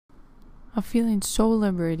A feeling so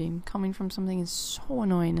liberating coming from something so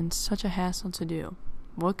annoying and such a hassle to do.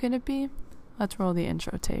 What could it be? Let's roll the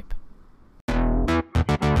intro tape.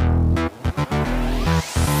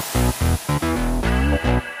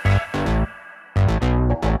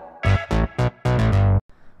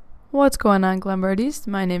 What's going on, Glenbirdies?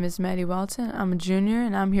 My name is Maddie Walton. I'm a junior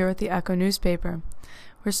and I'm here with the Echo newspaper.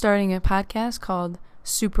 We're starting a podcast called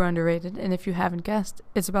Super Underrated, and if you haven't guessed,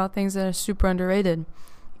 it's about things that are super underrated.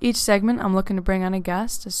 Each segment, I'm looking to bring on a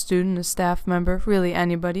guest, a student, a staff member, really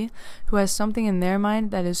anybody, who has something in their mind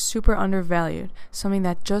that is super undervalued, something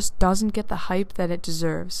that just doesn't get the hype that it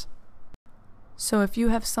deserves. So if you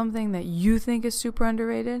have something that you think is super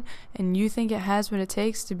underrated, and you think it has what it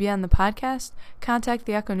takes to be on the podcast, contact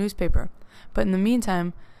the Echo newspaper. But in the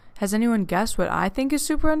meantime, has anyone guessed what I think is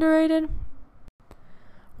super underrated?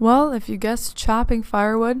 Well, if you guessed chopping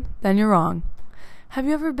firewood, then you're wrong. Have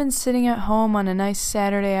you ever been sitting at home on a nice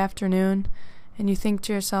Saturday afternoon and you think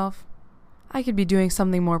to yourself, I could be doing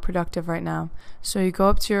something more productive right now? So you go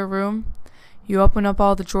up to your room, you open up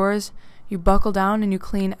all the drawers, you buckle down and you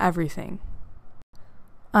clean everything.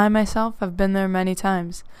 I myself have been there many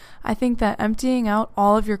times. I think that emptying out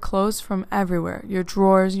all of your clothes from everywhere, your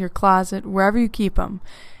drawers, your closet, wherever you keep them,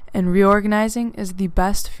 and reorganizing is the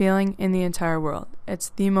best feeling in the entire world.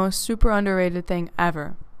 It's the most super underrated thing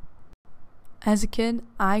ever. As a kid,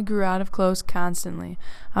 I grew out of clothes constantly.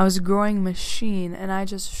 I was a growing machine, and I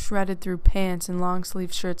just shredded through pants and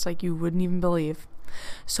long-sleeve shirts like you wouldn't even believe.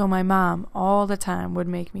 So my mom, all the time, would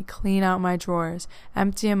make me clean out my drawers,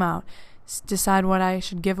 empty them out, decide what I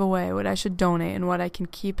should give away, what I should donate, and what I can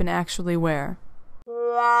keep and actually wear.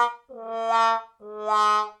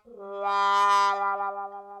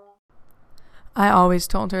 I always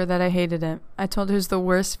told her that I hated it. I told her it was the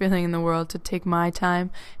worst feeling in the world to take my time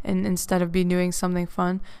and instead of be doing something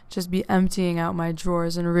fun, just be emptying out my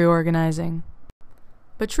drawers and reorganizing.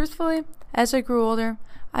 But truthfully, as I grew older,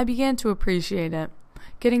 I began to appreciate it.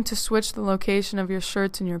 Getting to switch the location of your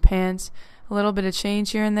shirts and your pants, a little bit of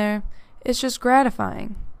change here and there, it's just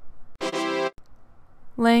gratifying.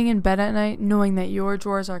 Laying in bed at night, knowing that your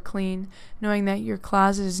drawers are clean, knowing that your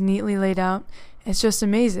closet is neatly laid out, it's just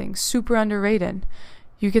amazing, super underrated.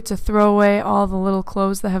 You get to throw away all the little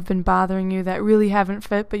clothes that have been bothering you that really haven't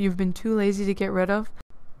fit but you've been too lazy to get rid of.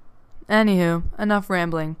 Anywho, enough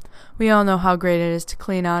rambling. We all know how great it is to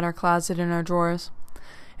clean out our closet and our drawers.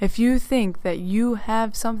 If you think that you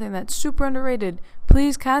have something that's super underrated,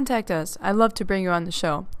 please contact us. I'd love to bring you on the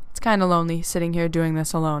show. It's kind of lonely sitting here doing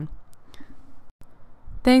this alone.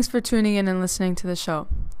 Thanks for tuning in and listening to the show.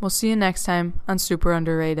 We'll see you next time on Super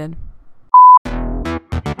Underrated.